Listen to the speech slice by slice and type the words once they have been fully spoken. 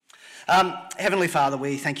Heavenly Father,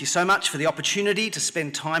 we thank you so much for the opportunity to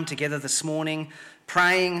spend time together this morning,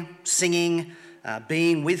 praying, singing,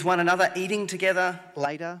 being with one another, eating together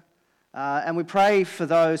later. And we pray for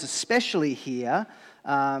those especially here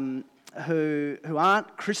who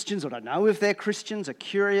aren't Christians or don't know if they're Christians, are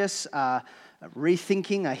curious,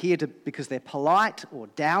 rethinking, are here because they're polite or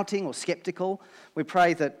doubting or skeptical. We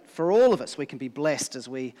pray that for all of us we can be blessed as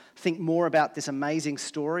we think more about this amazing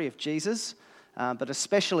story of Jesus, but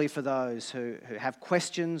especially for those who have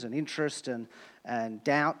questions and interest and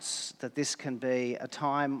doubts, that this can be a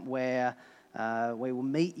time where we will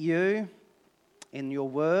meet you in your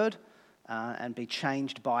word and be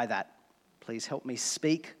changed by that. Please help me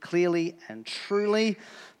speak clearly and truly.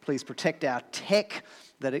 Please protect our tech,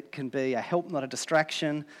 that it can be a help, not a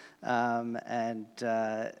distraction. And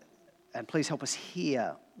please help us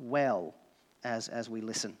hear well as we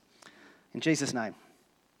listen. In Jesus' name,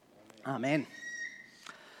 amen.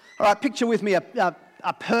 All right, picture with me a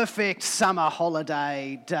perfect summer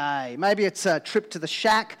holiday day. Maybe it's a trip to the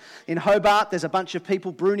shack in Hobart. There's a bunch of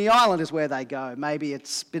people. Bruny Island is where they go. Maybe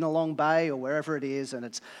it's Bennelong Bay or wherever it is, and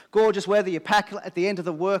it's gorgeous weather. You pack at the end of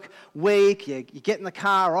the work week. You get in the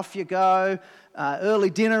car, off you go.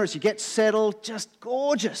 Early dinner as you get settled. Just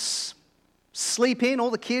gorgeous. Sleep in.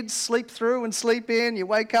 All the kids sleep through and sleep in. You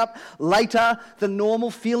wake up later than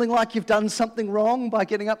normal, feeling like you've done something wrong by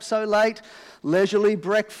getting up so late. Leisurely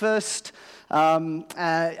breakfast. Go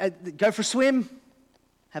for a swim,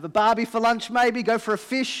 have a barbie for lunch maybe, go for a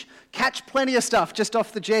fish, catch plenty of stuff just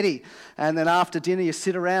off the jetty. And then after dinner you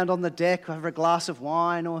sit around on the deck over a glass of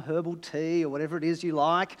wine or herbal tea or whatever it is you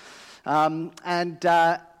like. And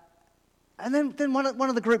then one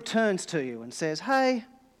of the group turns to you and says, hey,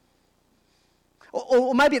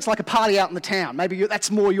 or maybe it's like a party out in the town. Maybe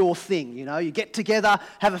that's more your thing, you know. You get together,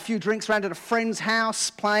 have a few drinks around at a friend's house,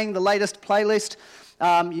 playing the latest playlist.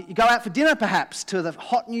 You go out for dinner perhaps to the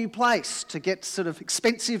hot new place to get sort of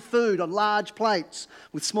expensive food on large plates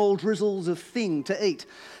with small drizzles of thing to eat.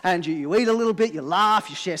 And you eat a little bit, you laugh,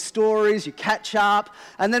 you share stories, you catch up,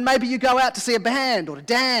 and then maybe you go out to see a band or to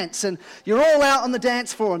dance, and you're all out on the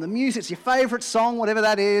dance floor and the music's your favourite song, whatever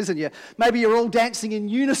that is, and maybe you're all dancing in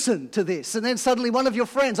unison to this, and then suddenly one of your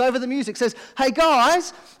friends over the music says, hey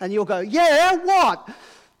guys, and you'll go, yeah, what?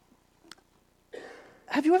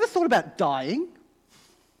 Have you ever thought about dying?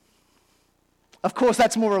 Of course,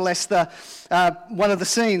 that's more or less one of the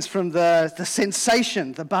scenes from the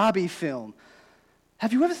sensation, the Barbie film.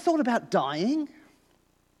 Have you ever thought about dying?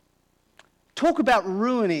 Talk about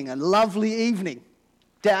ruining a lovely evening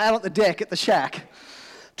out at the deck at the shack.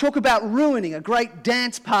 Talk about ruining a great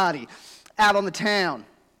dance party out on the town.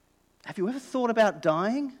 Have you ever thought about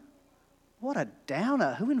dying? What a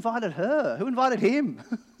downer. Who invited her? Who invited him?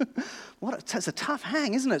 It's a tough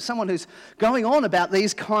hang, isn't it? Someone who's going on about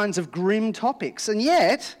these kinds of grim topics. And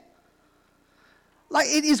yet,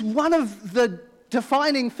 it is one of the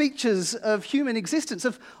defining features of human existence,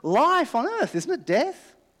 of life on earth, isn't it?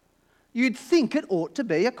 Death. You'd think it ought to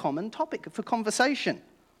be a common topic for conversation.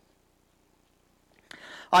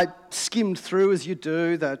 I skimmed through, as you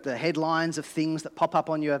do, the headlines of things that pop up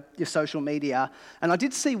on your social media, and I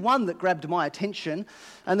did see one that grabbed my attention,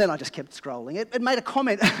 and then I just kept scrolling. It made a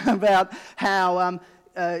comment about how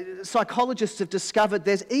psychologists have discovered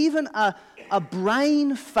there's even a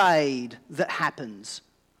brain fade that happens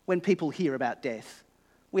when people hear about death.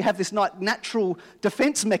 We have this natural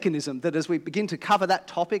defense mechanism that as we begin to cover that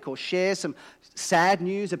topic or share some sad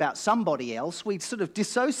news about somebody else, we sort of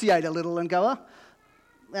dissociate a little and go,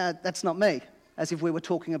 that's not me, as if we were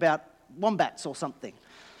talking about wombats or something.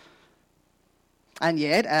 And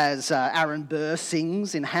yet, as Aaron Burr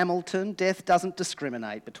sings in Hamilton, death doesn't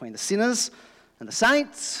discriminate between the sinners and the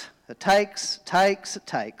saints. It takes.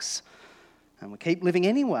 And we keep living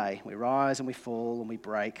anyway. We rise and we fall and we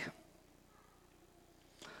break.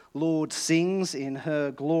 Lorde sings in her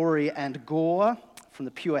Glory and Gore from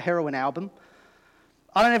the Pure Heroine album,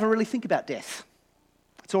 I don't ever really think about death.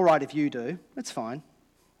 It's all right if you do. It's fine.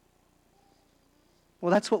 Well,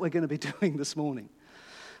 that's what we're going to be doing this morning.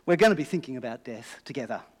 We're going to be thinking about death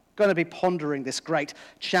together. Going to be pondering this great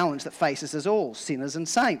challenge that faces us all, sinners and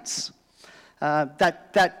saints.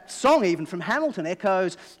 That song, even from Hamilton,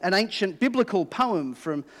 echoes an ancient biblical poem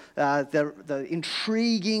from the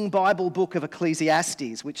intriguing Bible book of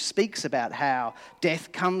Ecclesiastes, which speaks about how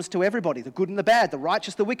death comes to everybody, the good and the bad, the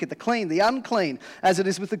righteous, the wicked, the clean, the unclean. As it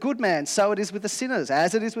is with the good man, so it is with the sinners.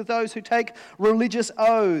 As it is with those who take religious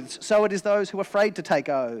oaths, so it is those who are afraid to take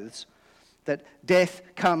oaths. That death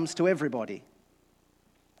comes to everybody.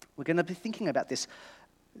 We're going to be thinking about this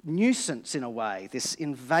nuisance in a way, this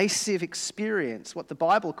invasive experience, what the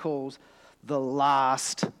Bible calls the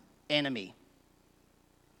last enemy.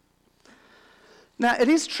 Now, it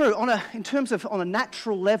is true, on a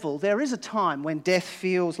natural level, there is a time when death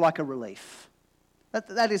feels like a relief.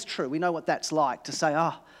 That is true. We know what that's like, to say,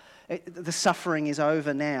 the suffering is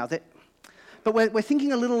over now. But we're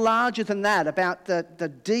thinking a little larger than that, about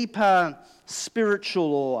the deeper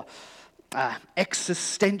spiritual or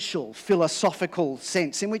existential, philosophical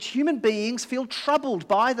sense in which human beings feel troubled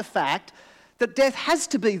by the fact that death has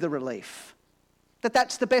to be the relief,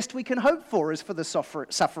 that's the best we can hope for, is for the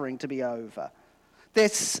suffering to be over. There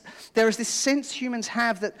is this sense humans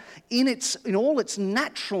have that in all its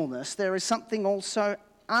naturalness, there is something also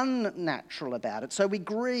unnatural about it. So we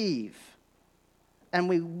grieve and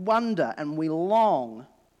we wonder and we long,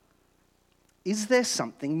 is there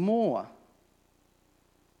something more?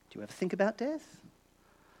 Do you ever think about death?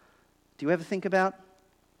 Do you ever think about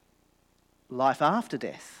life after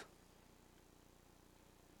death?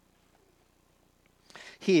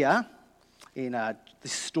 Here, in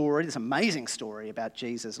this amazing story about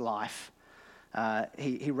Jesus' life,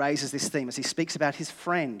 he raises this theme as he speaks about his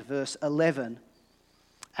friend. Verse 11,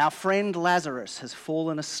 our friend Lazarus has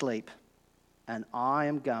fallen asleep, and I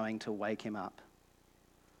am going to wake him up.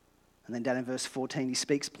 And then down in verse 14, he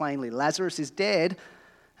speaks plainly, Lazarus is dead,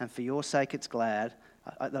 and for your sake it's glad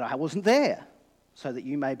that I wasn't there, so that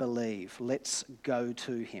you may believe. Let's go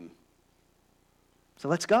to him. So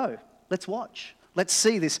let's go. Let's watch. Let's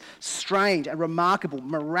see this strange and remarkable,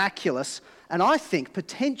 miraculous, and I think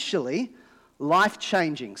potentially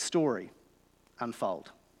life-changing story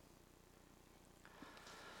unfold.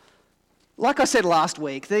 Like I said last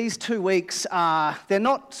week, these 2 weeks they're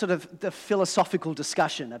not sort of the philosophical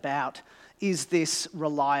discussion about, is this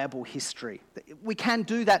reliable history? We can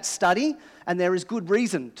do that study, and there is good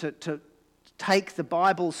reason to take the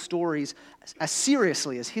Bible stories as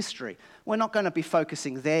seriously as history. We're not going to be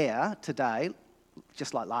focusing there today,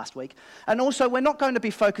 just like last week. And also, we're not going to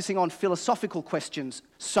be focusing on philosophical questions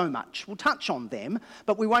so much. We'll touch on them,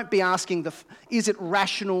 but we won't be asking, is it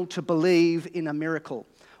rational to believe in a miracle?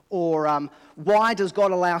 Or why does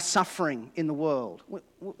God allow suffering in the world?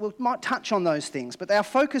 We might touch on those things, but our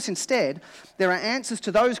focus instead, there are answers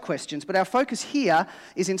to those questions, but our focus here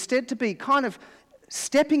is instead to be kind of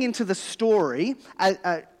stepping into the story,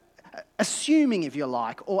 assuming, if you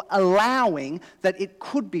like, or allowing that it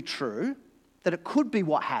could be true, that it could be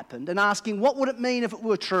what happened, and asking, what would it mean if it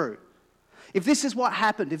were true? If this is what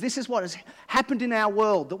happened, if this is what has happened in our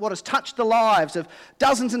world, that what has touched the lives of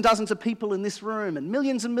dozens and dozens of people in this room and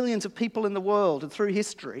millions of people in the world and through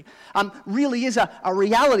history, really is a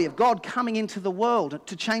reality of God coming into the world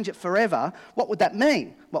to change it forever, what would that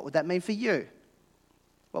mean? What would that mean for you?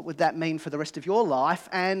 What would that mean for the rest of your life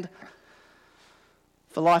and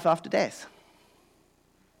for life after death?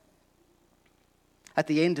 At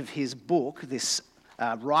the end of his book, this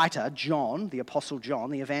writer, John, the Apostle John,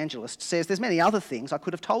 the evangelist, says, there's many other things I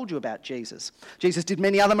could have told you about Jesus. Jesus did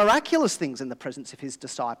many other miraculous things in the presence of his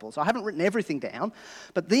disciples. I haven't written everything down,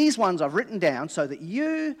 but these ones I've written down so that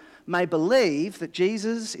you may believe that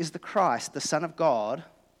Jesus is the Christ, the Son of God,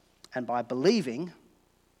 and by believing,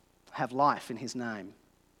 have life in his name.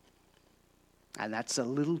 And that's a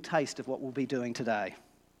little taste of what we'll be doing today.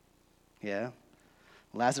 Yeah?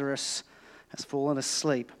 Lazarus has fallen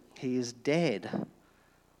asleep. He is dead.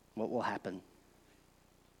 What will happen?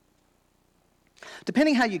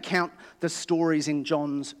 Depending how you count the stories in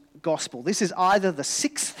John's Gospel, this is either the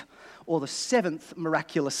 6th or the 7th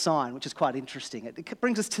miraculous sign, which is quite interesting. It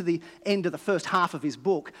brings us to the end of the first half of his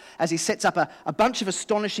book as he sets up a bunch of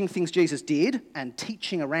astonishing things Jesus did and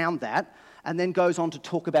teaching around that, and then goes on to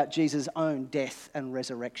talk about Jesus' own death and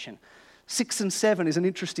resurrection. 6 and 7 is an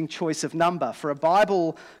interesting choice of number. For a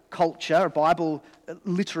Bible culture, a Bible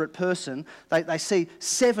literate person, they see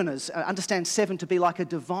 7 as, understand 7 to be like a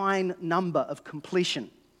divine number of completion.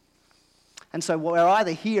 And so we're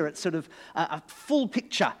either here at sort of a full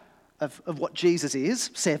picture of what Jesus is,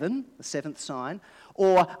 7, the 7th sign,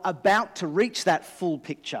 or about to reach that full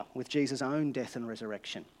picture with Jesus' own death and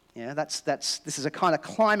resurrection. Yeah, this is a kind of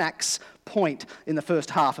climax point in the first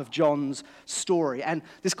half of John's story. And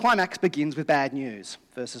this climax begins with bad news,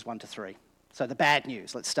 verses 1 to 3. So the bad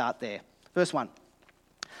news, let's start there. Verse 1.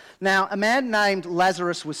 Now, a man named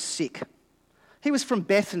Lazarus was sick. He was from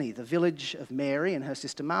Bethany, the village of Mary and her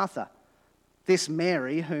sister Martha. This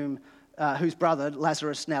Mary, whose brother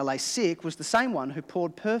Lazarus now lay sick, was the same one who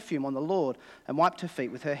poured perfume on the Lord and wiped her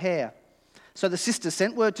feet with her hair. So the sisters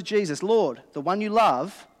sent word to Jesus, Lord, the one you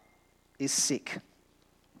love is sick.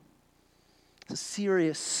 It's a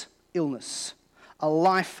serious illness, a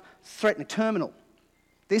life-threatening, terminal.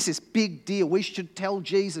 This is big deal. We should tell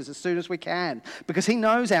Jesus as soon as we can because he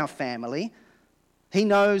knows our family. He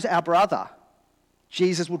knows our brother.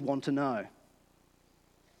 Jesus would want to know.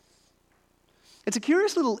 It's a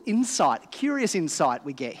curious little curious insight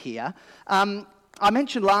we get here. I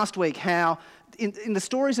mentioned last week how in the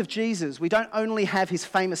stories of Jesus, we don't only have his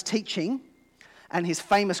famous teaching and his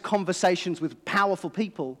famous conversations with powerful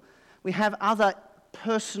people, we have other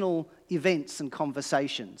personal events and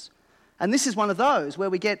conversations. And this is one of those where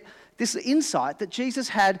we get this insight that Jesus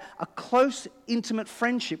had a close, intimate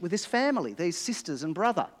friendship with his family, these sisters and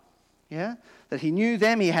brother. Yeah, that he knew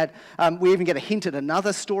them. He had. We even get a hint at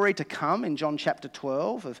another story to come in John chapter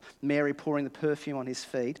 12 of Mary pouring the perfume on his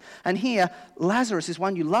feet. And here, Lazarus is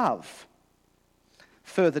one you love.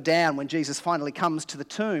 Further down, when Jesus finally comes to the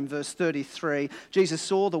tomb, verse 33, Jesus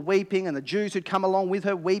saw the weeping and the Jews who'd come along with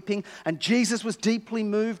her weeping, and Jesus was deeply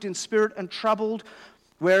moved in spirit and troubled.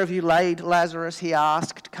 Where have you laid Lazarus? He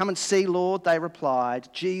asked. Come and see, Lord, they replied.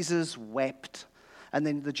 Jesus wept. And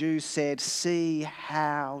then the Jews said, see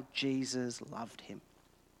how Jesus loved him.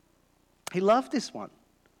 He loved this one.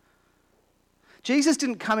 Jesus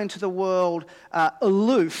didn't come into the world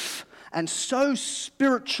aloof and so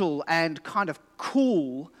spiritual and kind of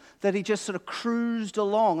cool that he just sort of cruised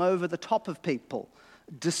along over the top of people,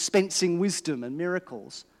 dispensing wisdom and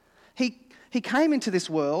miracles. He came into this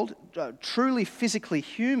world truly physically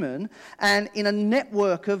human and in a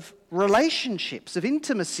network of relationships, of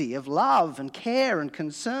intimacy, of love and care and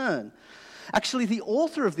concern. Actually, the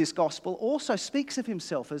author of this gospel also speaks of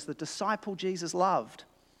himself as the disciple Jesus loved.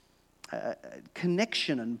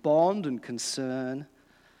 Connection and bond and concern.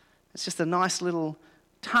 It's just a nice little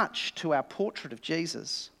touch to our portrait of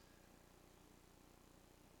Jesus.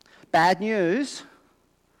 Bad news,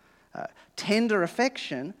 tender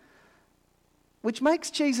affection, which makes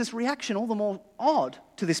Jesus' reaction all the more odd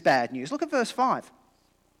to this bad news. Look at verse 5.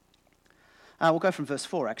 We'll go from verse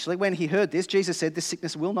 4, actually. When he heard this, Jesus said, this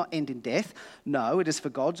sickness will not end in death. No, it is for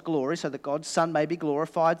God's glory, so that God's Son may be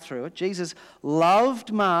glorified through it. Jesus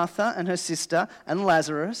loved Martha and her sister and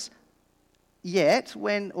Lazarus. Yet,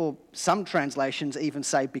 or some translations even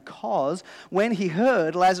say because, when he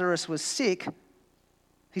heard Lazarus was sick,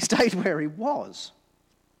 he stayed where he was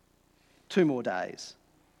 2 more days.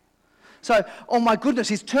 So, oh my goodness,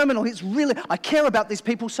 he's terminal. I care about these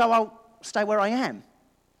people, so I'll stay where I am.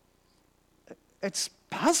 It's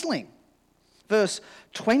puzzling. Verse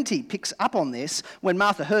 20 picks up on this. When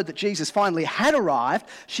Martha heard that Jesus finally had arrived,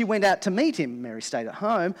 she went out to meet him. Mary stayed at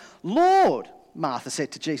home. Lord, Martha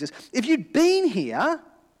said to Jesus, if you'd been here,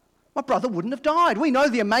 my brother wouldn't have died. We know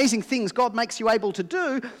the amazing things God makes you able to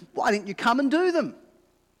do. Why didn't you come and do them?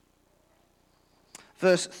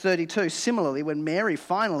 Verse 32, similarly, when Mary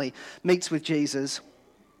finally meets with Jesus,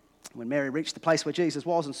 when Mary reached the place where Jesus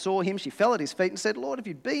was and saw him, she fell at his feet and said, Lord, if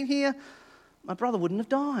you'd been here, my brother wouldn't have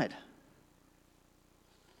died.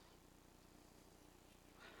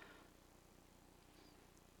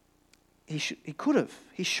 He could have.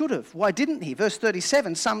 He should have. Why didn't he? Verse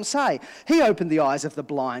 37, some say, he opened the eyes of the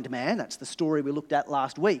blind man. That's the story we looked at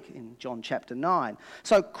last week in John chapter 9.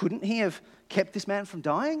 So couldn't he have kept this man from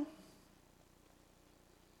dying?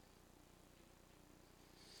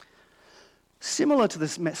 Similar to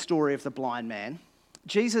this story of the blind man,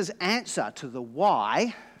 Jesus' answer to the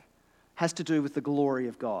why has to do with the glory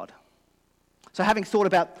of God. So having thought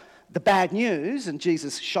about the bad news and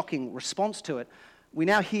Jesus' shocking response to it, we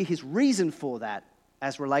now hear his reason for that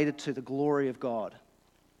as related to the glory of God.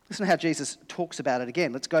 Listen to how Jesus talks about it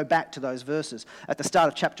again. Let's go back to those verses at the start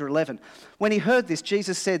of chapter 11. When he heard this,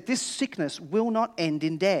 Jesus said, this sickness will not end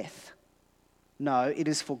in death. No, it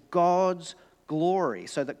is for God's glory,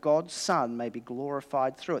 so that God's Son may be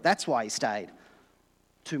glorified through it. That's why he stayed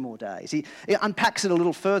 2 more days. He unpacks it a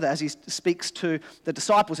little further as he speaks to the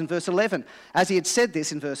disciples in verse 11. As he had said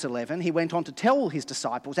this in verse 11, he went on to tell his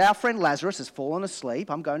disciples, our friend Lazarus has fallen asleep.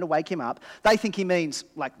 I'm going to wake him up. They think he means,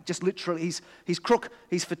 like, just literally, he's crook,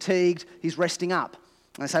 he's fatigued, he's resting up.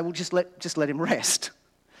 And they say, well, just let him rest.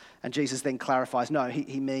 And Jesus then clarifies, no,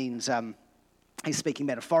 he means... He's speaking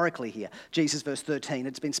metaphorically here. Jesus, verse 13,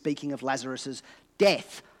 had been speaking of Lazarus'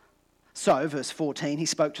 death. So, verse 14, he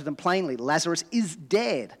spoke to them plainly. Lazarus is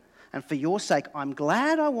dead, and for your sake, I'm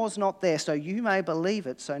glad I was not there, so you may believe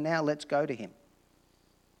it. So now let's go to him.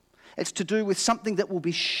 It's to do with something that will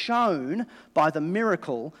be shown by the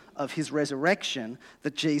miracle of his resurrection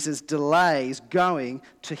that Jesus delays going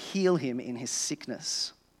to heal him in his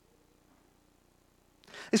sickness.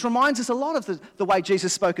 This reminds us a lot of the way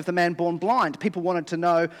Jesus spoke of the man born blind. People wanted to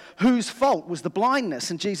know whose fault was the blindness.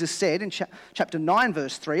 And Jesus said in chapter 9,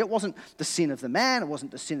 verse 3, it wasn't the sin of the man, it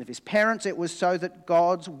wasn't the sin of his parents, it was so that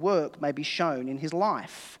God's work may be shown in his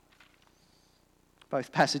life.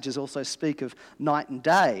 Both passages also speak of night and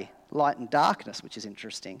day, light and darkness, which is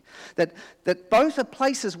interesting. That both are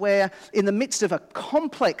places where, in the midst of a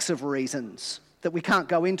complex of reasons that we can't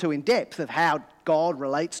go into in depth of how God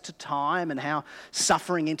relates to time and how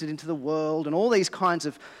suffering entered into the world and all these kinds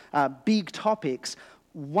of big topics,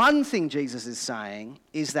 one thing Jesus is saying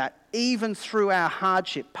is that even through our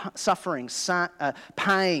hardship, suffering,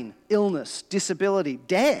 pain, illness, disability,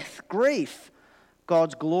 death, grief,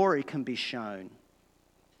 God's glory can be shown.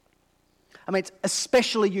 I mean, it's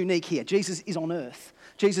especially unique here. Jesus is on earth.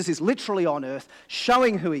 Jesus is literally on earth,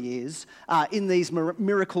 showing who he is in these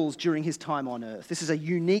miracles during his time on earth. This is a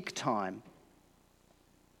unique time.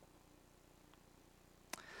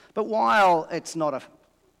 But while it's not a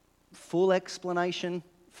full explanation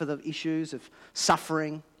for the issues of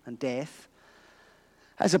suffering and death,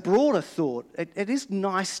 as a broader thought, it is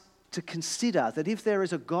nice to consider that if there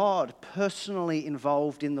is a God personally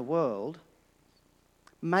involved in the world,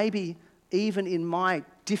 maybe even in my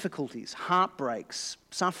difficulties, heartbreaks,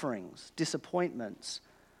 sufferings, disappointments,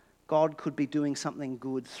 God could be doing something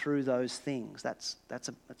good through those things. That's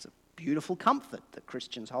a beautiful comfort that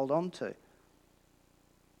Christians hold on to.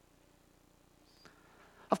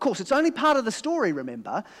 Of course, it's only part of the story,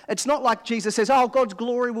 remember. It's not like Jesus says, oh, God's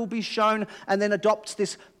glory will be shown, and then adopts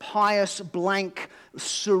this pious, blank,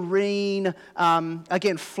 serene,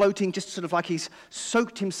 again, floating, just sort of like he's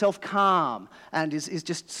soaked himself calm and is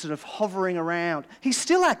just sort of hovering around. He's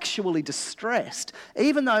still actually distressed,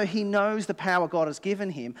 even though he knows the power God has given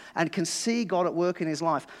him and can see God at work in his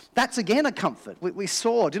life. That's again a comfort. We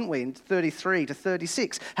saw, didn't we, in 33 to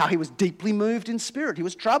 36, how he was deeply moved in spirit. He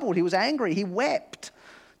was troubled. He was angry. He wept.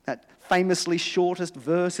 That famously shortest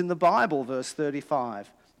verse in the Bible, verse 35.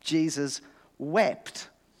 Jesus wept.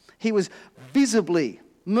 He was visibly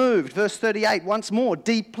moved. Verse 38, once more,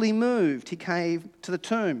 deeply moved. He came to the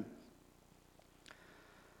tomb.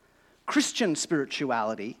 Christian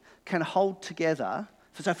spirituality can hold together,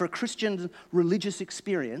 so for a Christian religious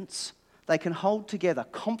experience, they can hold together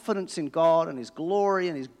confidence in God and his glory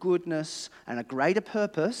and his goodness and a greater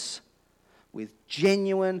purpose with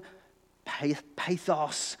genuine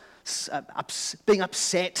pathos, being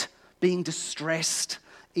upset, being distressed.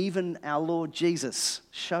 Even our Lord Jesus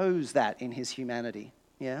shows that in his humanity.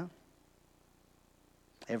 Yeah?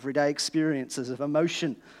 Everyday experiences of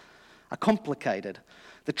emotion are complicated.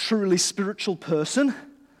 The truly spiritual person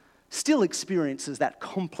still experiences that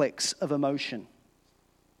complex of emotion.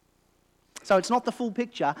 So it's not the full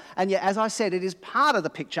picture, and yet, as I said, it is part of the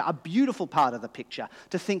picture, a beautiful part of the picture,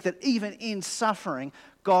 to think that even in suffering,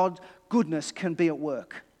 God's goodness can be at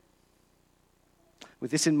work. With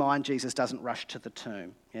this in mind, Jesus doesn't rush to the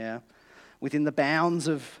tomb, yeah? Within the bounds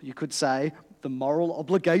of, you could say, the moral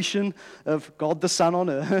obligation of God the Son on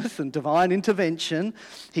earth and divine intervention,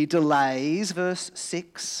 he delays, verse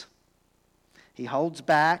 6. He holds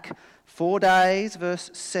back 4 days, verse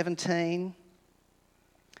 17.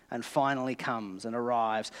 And finally comes and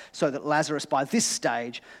arrives, so that Lazarus by this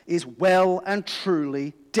stage is well and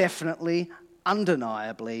truly, definitely,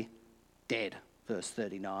 undeniably dead. Verse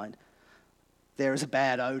 39. There is a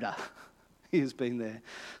bad odour. He has been there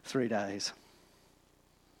 3 days.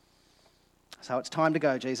 So it's time to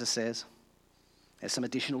go, Jesus says. There's some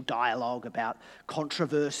additional dialogue about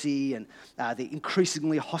controversy and the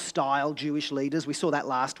increasingly hostile Jewish leaders. We saw that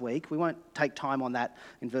last week. We won't take time on that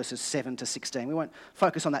in verses 7 to 16. We won't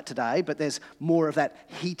focus on that today, but there's more of that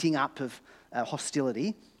heating up of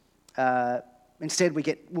hostility. Instead,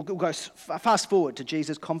 we'll go fast forward to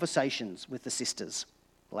Jesus' conversations with the sisters,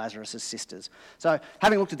 Lazarus' sisters. So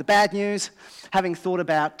having looked at the bad news, having thought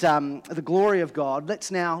about the glory of God,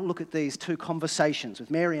 let's now look at these two conversations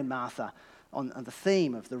with Mary and Martha on the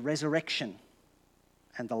theme of the resurrection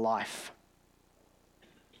and the life.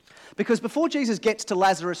 Because before Jesus gets to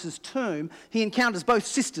Lazarus' tomb, he encounters both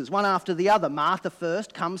sisters, one after the other. Martha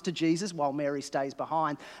first comes to Jesus while Mary stays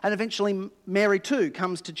behind, and eventually Mary too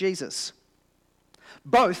comes to Jesus.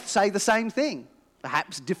 Both say the same thing,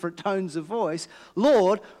 perhaps different tones of voice.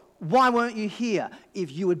 Lord, why weren't you here?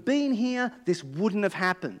 If you had been here, this wouldn't have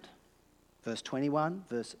happened. Verse 21,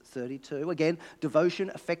 verse 32. Again, devotion,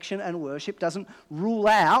 affection, and worship doesn't rule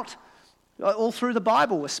out, all through the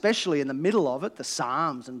Bible, especially in the middle of it, the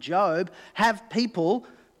Psalms and Job, have people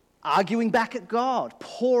arguing back at God,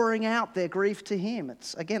 pouring out their grief to him.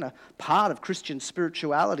 It's, again, a part of Christian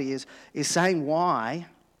spirituality is saying why,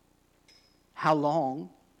 how long.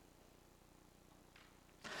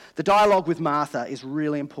 The dialogue with Martha is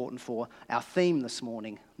really important for our theme this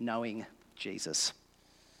morning, knowing Jesus.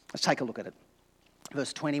 Let's take a look at it.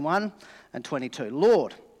 Verse 21 and 22.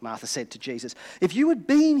 Lord, Martha said to Jesus, if you had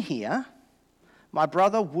been here, my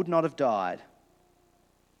brother would not have died.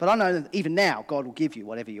 But I know that even now, God will give you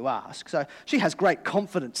whatever you ask. So she has great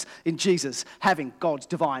confidence in Jesus having God's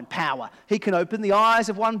divine power. He can open the eyes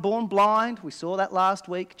of one born blind. We saw that last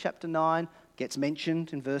week, chapter 9, gets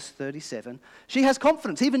mentioned in verse 37. She has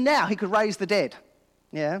confidence. Even now, he could raise the dead.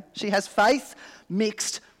 Yeah, she has faith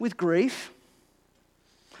mixed with grief.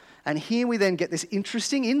 And here we then get this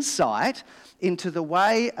interesting insight into the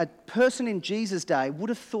way a person in Jesus' day would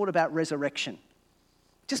have thought about resurrection.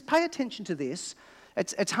 Just pay attention to this.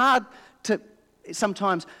 It's hard to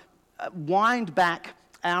sometimes wind back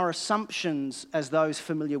our assumptions as those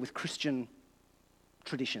familiar with Christian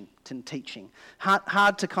tradition and teaching.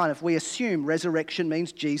 Hard to we assume resurrection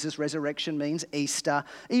means Jesus, resurrection means Easter.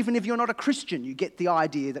 Even if you're not a Christian, you get the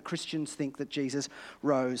idea that Christians think that Jesus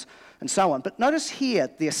rose and so on. But notice here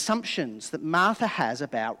the assumptions that Martha has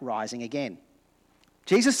about rising again.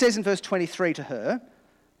 Jesus says in verse 23 to her,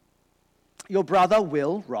 "Your brother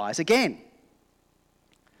will rise again."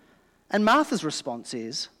 And Martha's response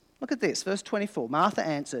is, look at this, verse 24. Martha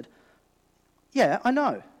answered, "Yeah, I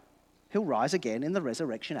know. He'll rise again in the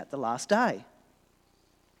resurrection at the last day."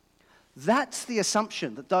 That's the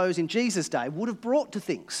assumption that those in Jesus' day would have brought to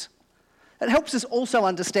things. It helps us also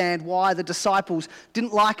understand why the disciples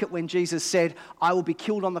didn't like it when Jesus said, "I will be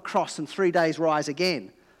killed on the cross and 3 days rise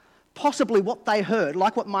again." Possibly what they heard,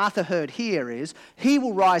 like what Martha heard here, is, "He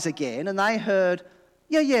will rise again," and they heard,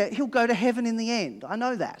 yeah, he'll go to heaven in the end. I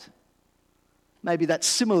know that. Maybe that's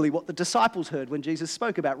similarly what the disciples heard when Jesus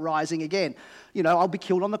spoke about rising again. I'll be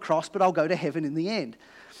killed on the cross, but I'll go to heaven in the end.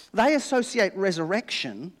 They associate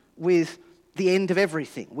resurrection with the end of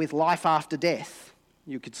everything, with life after death.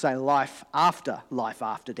 You could say life after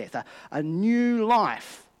death, a new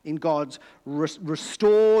life in God's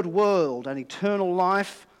restored world, an eternal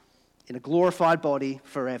life in a glorified body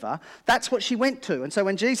forever. That's what she went to. And so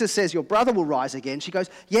when Jesus says, "Your brother will rise again," she goes,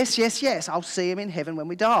 yes, I'll see him in heaven when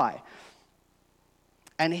we die.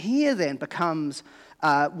 And here then becomes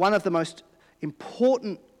one of the most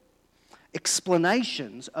important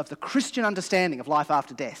explanations of the Christian understanding of life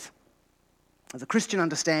after death, of the Christian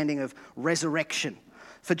understanding of resurrection.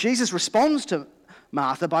 For Jesus responds to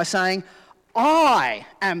Martha by saying, "I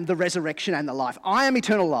am the resurrection and the life. I am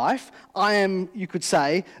eternal life. I am," you could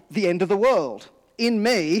say, "the end of the world. In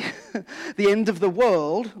me, the end of the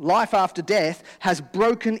world, life after death, has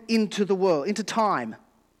broken into the world, into time.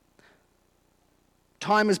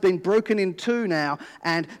 Time has been broken in two now,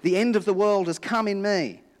 and the end of the world has come in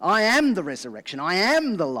me. I am the resurrection. I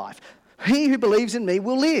am the life. He who believes in me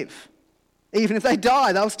will live. Even if they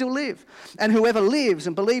die, they'll still live. And whoever lives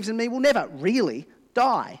and believes in me will never really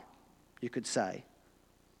die," you could say.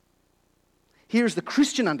 Here is the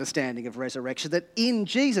Christian understanding of resurrection, that in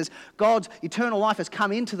Jesus, God's eternal life has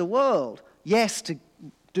come into the world. Yes, to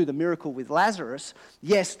do the miracle with Lazarus.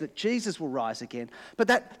 Yes, that Jesus will rise again. But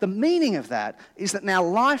that the meaning of that is that now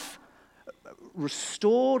life,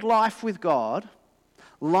 restored life with God,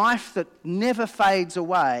 life that never fades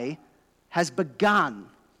away, has begun,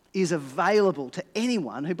 is available to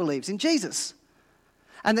anyone who believes in Jesus.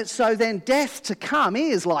 And that so then death to come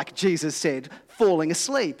is, like Jesus said, falling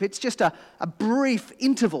asleep. It's just a brief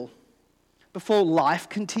interval before life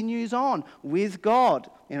continues on with God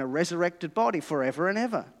in a resurrected body forever and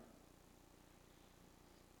ever.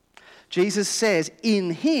 Jesus says,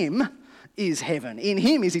 in him is heaven. In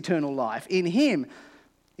him is eternal life. In him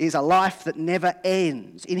is a life that never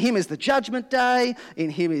ends. In him is the judgment day. In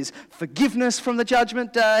him is forgiveness from the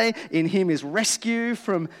judgment day. In him is rescue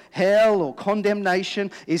from hell or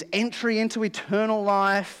condemnation, is entry into eternal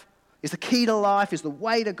life, is the key to life, is the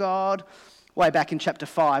way to God. Way back in chapter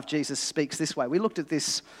 5, Jesus speaks this way. We looked at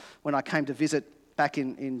this when I came to visit back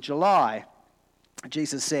in July.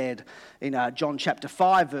 Jesus said in John chapter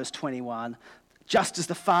 5, verse 21, "Just as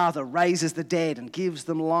the Father raises the dead and gives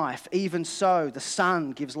them life, even so the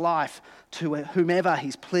Son gives life to whomever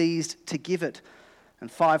he's pleased to give it."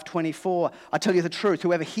 And 5:24, "I tell you the truth,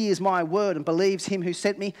 whoever hears my word and believes him who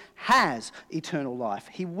sent me has eternal life.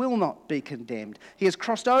 He will not be condemned. He has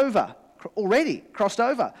already crossed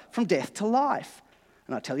over from death to life.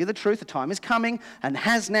 And I tell you the truth, the time is coming and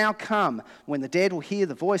has now come when the dead will hear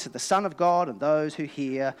the voice of the Son of God, and those who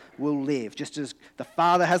hear will live. Just as the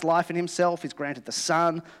Father has life in himself, he's granted the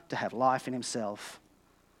Son to have life in himself."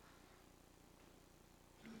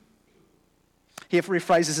 He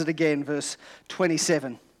rephrases it again, verse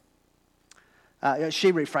 27.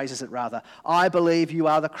 She rephrases it rather. "I believe you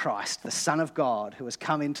are the Christ, the Son of God, who has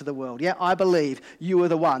come into the world." Yeah, I believe you are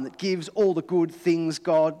the one that gives all the good things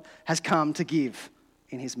God has come to give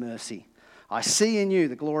in his mercy. I see in you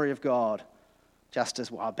the glory of God, just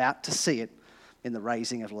as we're about to see it in the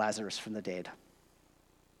raising of Lazarus from the dead.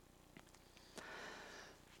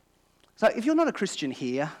 So if you're not a Christian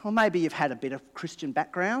here, or maybe you've had a bit of Christian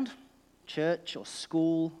background, church or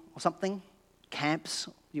school or something, camps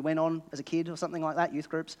you went on as a kid or something like that, youth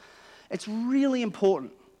groups, it's really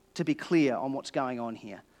important to be clear on what's going on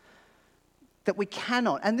here. That we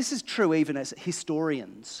cannot, and this is true even as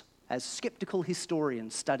historians, as skeptical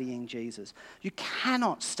historians studying Jesus, you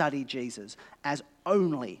cannot study Jesus as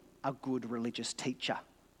only a good religious teacher.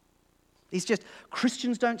 He's just,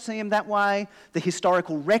 Christians don't see him that way. The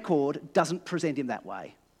historical record doesn't present him that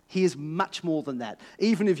way. He is much more than that.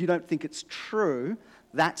 Even if you don't think it's true,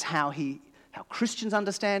 that's how Christians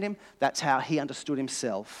understand him. That's how he understood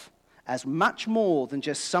himself. As much more than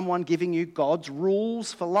just someone giving you God's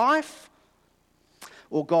rules for life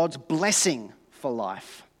or God's blessing for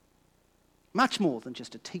life. Much more than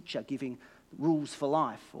just a teacher giving rules for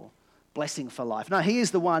life or blessing for life. No, he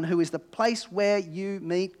is the one who is the place where you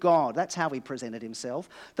meet God. That's how he presented himself.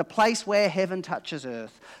 The place where heaven touches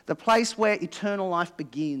earth. The place where eternal life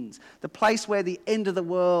begins. The place where the end of the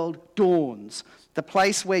world dawns. The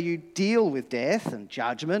place where you deal with death and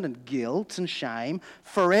judgment and guilt and shame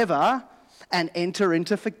forever and enter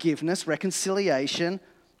into forgiveness, reconciliation,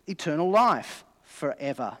 eternal life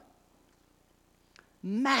forever.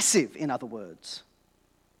 Massive, in other words.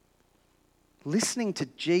 Listening to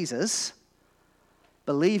Jesus,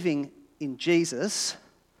 believing in Jesus,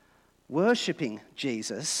 worshipping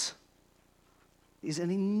Jesus is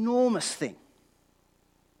an enormous thing.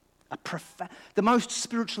 The most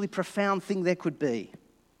spiritually profound thing there could be.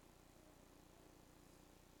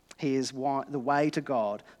 He is the way to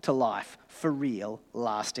God, to life, for real,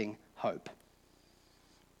 lasting hope.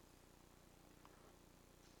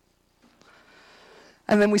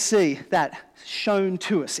 And then we see that shown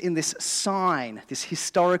to us in this sign, this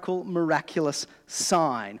historical, miraculous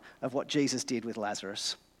sign of what Jesus did with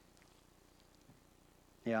Lazarus.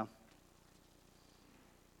 Yeah.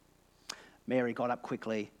 Mary got up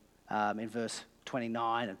quickly in verse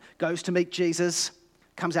 29 and goes to meet Jesus,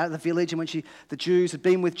 comes out of the village, and when the Jews had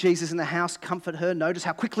been with Jesus in the house, comfort her. Notice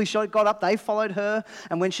how quickly she got up. They followed her.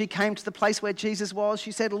 And when she came to the place where Jesus was,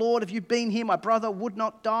 she said, "Lord, if you'd been here, my brother would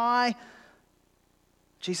not die."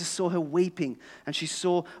 Jesus saw her weeping, and she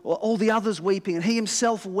saw all the others weeping, and he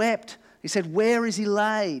himself wept. He said, "Where is he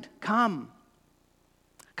laid? Come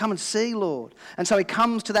and see, Lord." And so he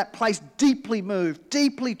comes to that place deeply moved,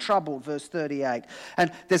 deeply troubled, verse 38.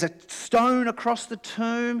 And there's a stone across the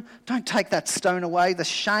tomb. Don't take that stone away, the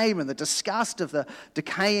shame and the disgust of the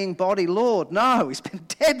decaying body. Lord, no, he's been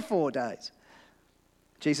dead 4 days.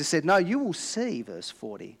 Jesus said, "No, you will see," verse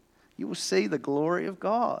 40. "You will see the glory of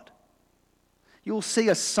God. You will see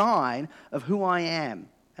a sign of who I am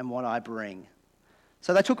and what I bring."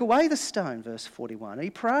 So they took away the stone, verse 41. He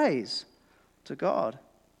prays to God.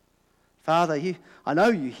 "Father, I know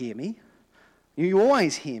you hear me. You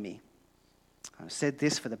always hear me. I've said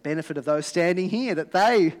this for the benefit of those standing here, that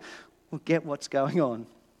they will get what's going on."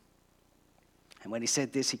 And when he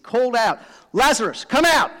said this, he called out, "Lazarus, come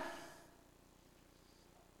out!"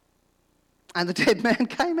 And the dead man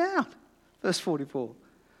came out, verse 44.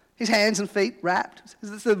 His hands and feet wrapped.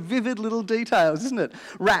 It's the vivid little details, isn't it?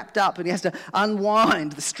 Wrapped up, and he has to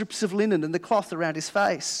unwind the strips of linen and the cloth around his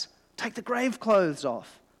face. Take the grave clothes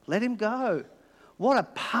off. Let him go. What a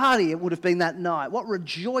party it would have been that night. What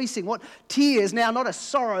rejoicing, what tears, now not a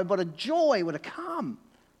sorrow, but a joy would have come.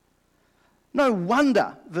 No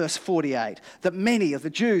wonder, verse 48, that many of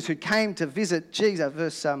the Jews who came to visit Jesus,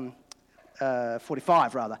 verse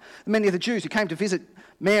 45 rather, many of the Jews who came to visit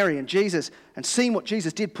Mary and Jesus and seen what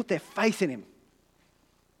Jesus did, put their faith in him.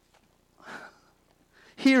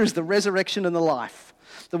 Here is the resurrection and the life.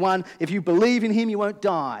 The one, if you believe in him, you won't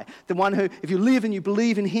die. The one who, if you live and you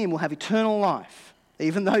believe in him, will have eternal life,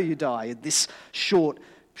 even though you die in this short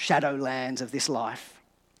shadowlands of this life.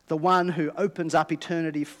 The one who opens up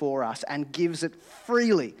eternity for us and gives it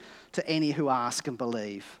freely to any who ask and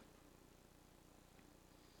believe.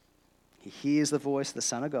 He hears the voice of the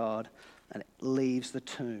Son of God and leaves the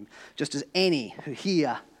tomb. Just as any who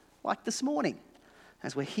hear, like this morning,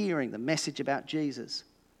 as we're hearing the message about Jesus,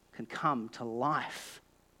 can come to life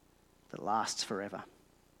that lasts forever.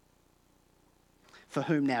 For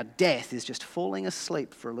whom now death is just falling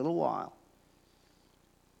asleep for a little while.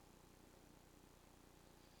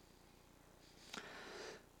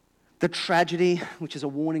 The tragedy, which is a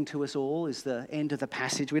warning to us all, is the end of the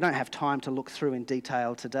passage. We don't have time to look through in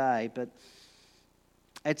detail today, but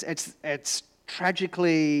it's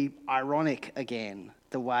tragically ironic again,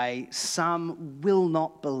 the way some will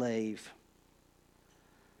not believe.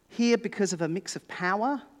 Here because of a mix of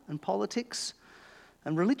power and politics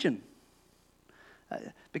and religion.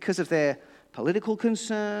 Because of their political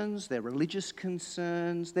concerns, their religious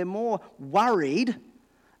concerns. They're more worried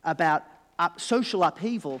about social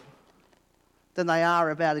upheaval than they are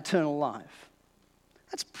about eternal life.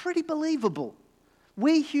 That's pretty believable.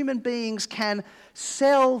 We human beings can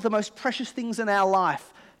sell the most precious things in our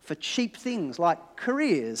life for cheap things like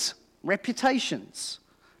careers, reputations,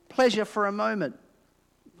 pleasure for a moment,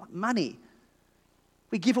 money.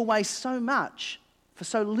 We give away so much for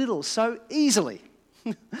so little, so easily.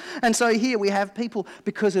 And so here we have people,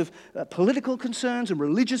 because of political concerns and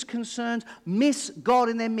religious concerns, miss God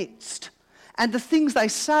in their midst. And the things they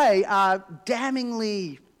say are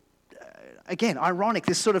damningly, again, ironic.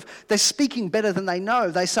 They're speaking better than they know.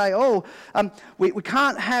 They say, we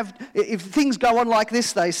can't have, if things go on like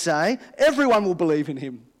this, they say, everyone will believe in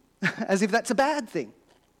him, as if that's a bad thing.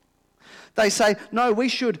 They say, no, we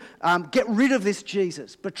should get rid of this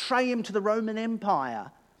Jesus, betray him to the Roman Empire,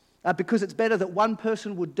 because it's better that one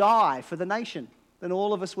person would die for the nation than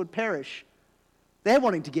all of us would perish. They're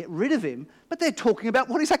wanting to get rid of him, but they're talking about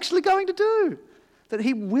what he's actually going to do, that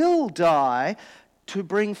he will die to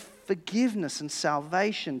bring forgiveness and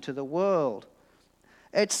salvation to the world.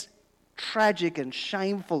 It's tragic and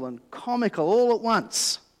shameful and comical all at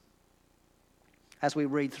once as we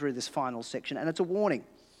read through this final section, and it's a warning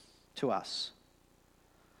to us.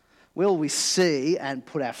 Will we see and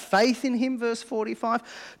put our faith in him, verse 45?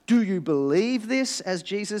 Do you believe this, as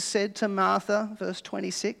Jesus said to Martha, verse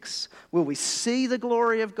 26? Will we see the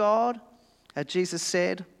glory of God, as Jesus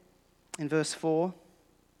said in verse 4?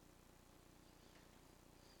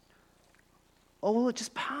 Or will it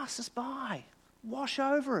just pass us by, wash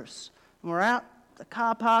over us? And we're out the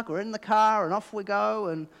car park, we're in the car, and off we go,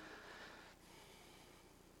 and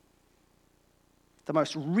the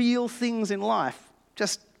most real things in life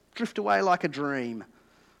just drift away like a dream.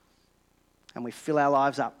 And we fill our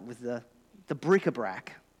lives up with the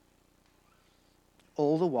bric-a-brac.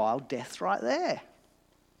 All the while, death's right there.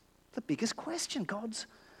 The biggest question. God's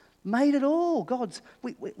made it all.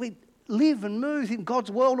 We live and move in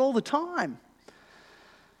God's world all the time.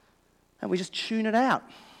 And we just tune it out.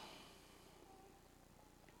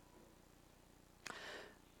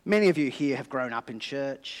 Many of you here have grown up in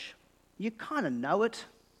church. You kind of know it.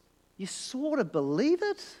 You sort of believe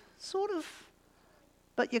it,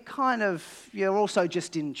 but you're also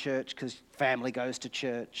just in church because family goes to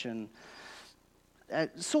church, and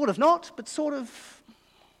sort of not, but sort of.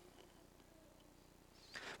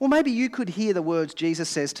 Well, maybe you could hear the words Jesus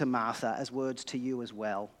says to Martha as words to you as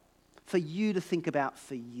well, for you to think about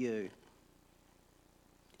for you.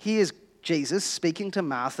 Here's Jesus speaking to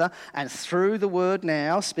Martha, and through the word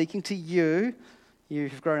now, speaking to you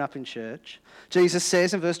who've grown up in church. Jesus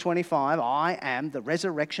says in verse 25, I am the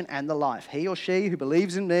resurrection and the life. He or she who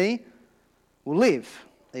believes in me will live,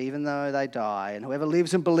 even though they die. And whoever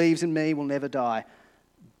lives and believes in me will never die.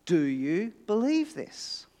 Do you believe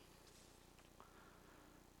this?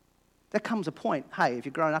 There comes a point, hey, if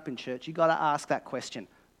you've grown up in church, you've got to ask that question.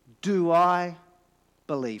 Do I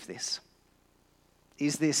believe this?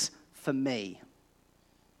 Is this for me?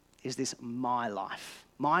 Is this my life?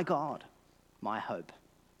 My God? My hope.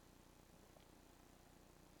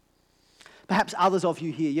 Perhaps others of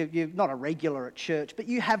you here, you're not a regular at church, but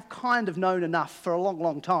you have kind of known enough for a long,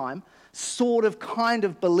 long time, kind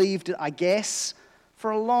of believed it, I guess,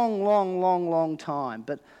 for a long, long, long, long time.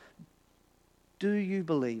 But do you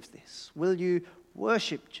believe this? Will you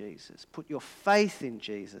worship Jesus, put your faith in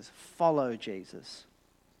Jesus, follow Jesus?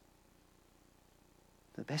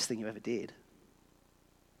 The best thing you ever did.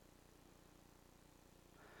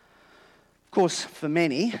 Of course, for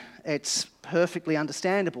many, it's perfectly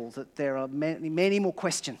understandable that there are many, many more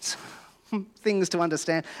questions, things to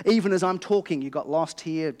understand. Even as I'm talking, you got lost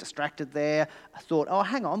here, distracted there. I thought,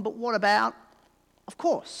 hang on, but what about, of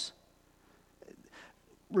course,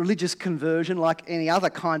 religious conversion, like any other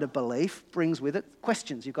kind of belief, brings with it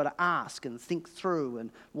questions you've got to ask and think through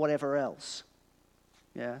and whatever else.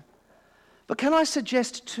 Yeah. But can I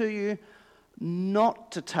suggest to you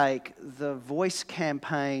not to take the Voice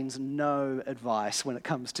campaign's no advice when it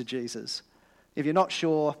comes to Jesus? If you're not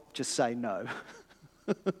sure, just say no.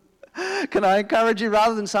 Can I encourage you,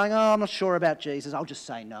 rather than saying, I'm not sure about Jesus, I'll just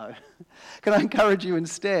say no. Can I encourage you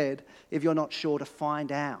instead, if you're not sure, to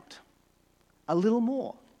find out a little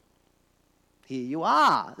more? Here you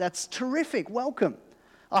are. That's terrific. Welcome.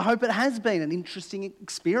 I hope it has been an interesting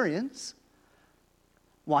experience.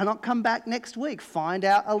 Why not come back next week, find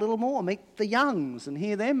out a little more, meet the youngs and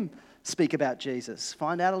hear them speak about Jesus,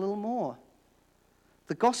 find out a little more.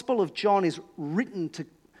 The Gospel of John is written to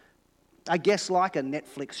I guess like a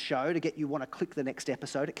Netflix show to get you want to click the next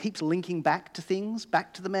episode. It keeps linking back to things,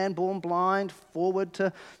 back to the man born blind, forward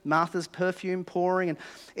to Martha's perfume pouring. And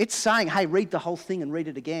it's saying, hey, read the whole thing and read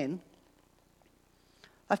it again.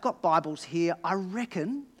 They've got Bibles here. I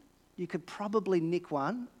reckon you could probably nick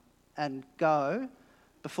one and go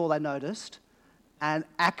before they noticed. And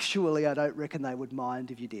actually, I don't reckon they would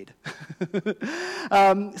mind if you did.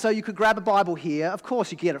 So you could grab a Bible here. Of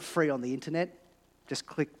course, you can get it free on the internet. Just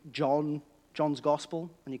click John's Gospel,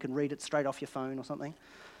 and you can read it straight off your phone or something.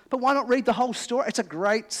 But why not read the whole story? It's a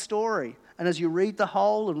great story. And as you read the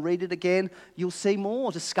whole and read it again, you'll see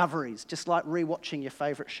more discoveries, just like rewatching your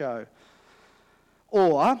favourite show.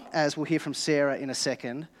 Or, as we'll hear from Sarah in a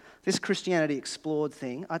second, this Christianity Explored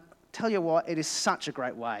thing, I tell you what, it is such a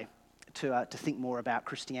great way to think more about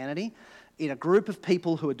Christianity in a group of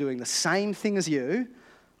people who are doing the same thing as you,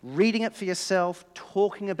 reading it for yourself,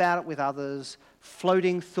 talking about it with others,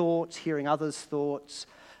 floating thoughts, hearing others' thoughts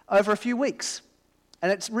over a few weeks.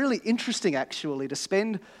 And it's really interesting, actually, to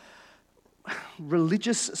spend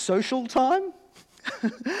religious social time,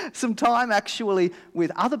 some time actually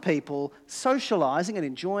with other people, socialising and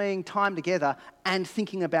enjoying time together and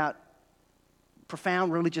thinking about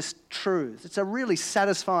profound religious truths. It's a really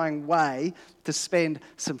satisfying way to spend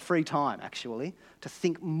some free time, actually, to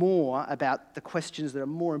think more about the questions that are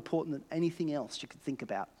more important than anything else you could think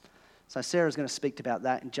about. So Sarah's going to speak about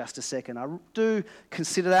that in just a second. I do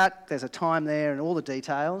consider that. There's a time there and all the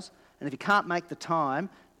details. And if you can't make the time,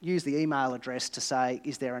 use the email address to say,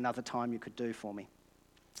 is there another time you could do for me?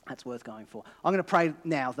 That's worth going for. I'm going to pray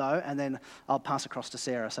now, though, and then I'll pass across to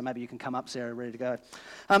Sarah. So maybe you can come up, Sarah, ready to go.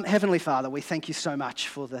 Heavenly Father, we thank you so much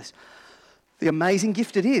for this, the amazing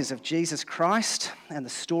gift it is of Jesus Christ and the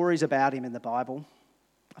stories about him in the Bible,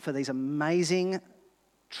 for these amazing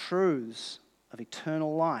truths of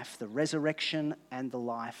eternal life, the resurrection and the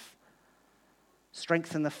life.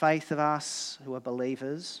 Strengthen the faith of us who are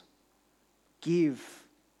believers. Give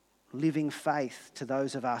living faith to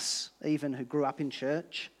those of us, even who grew up in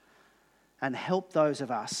church, and help those of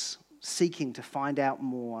us seeking to find out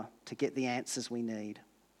more to get the answers we need.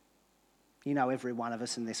 You know every one of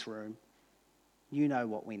us in this room. You know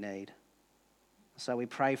what we need. So we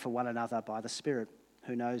pray for one another by the Spirit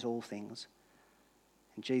who knows all things.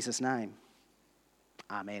 In Jesus' name,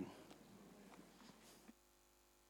 amen.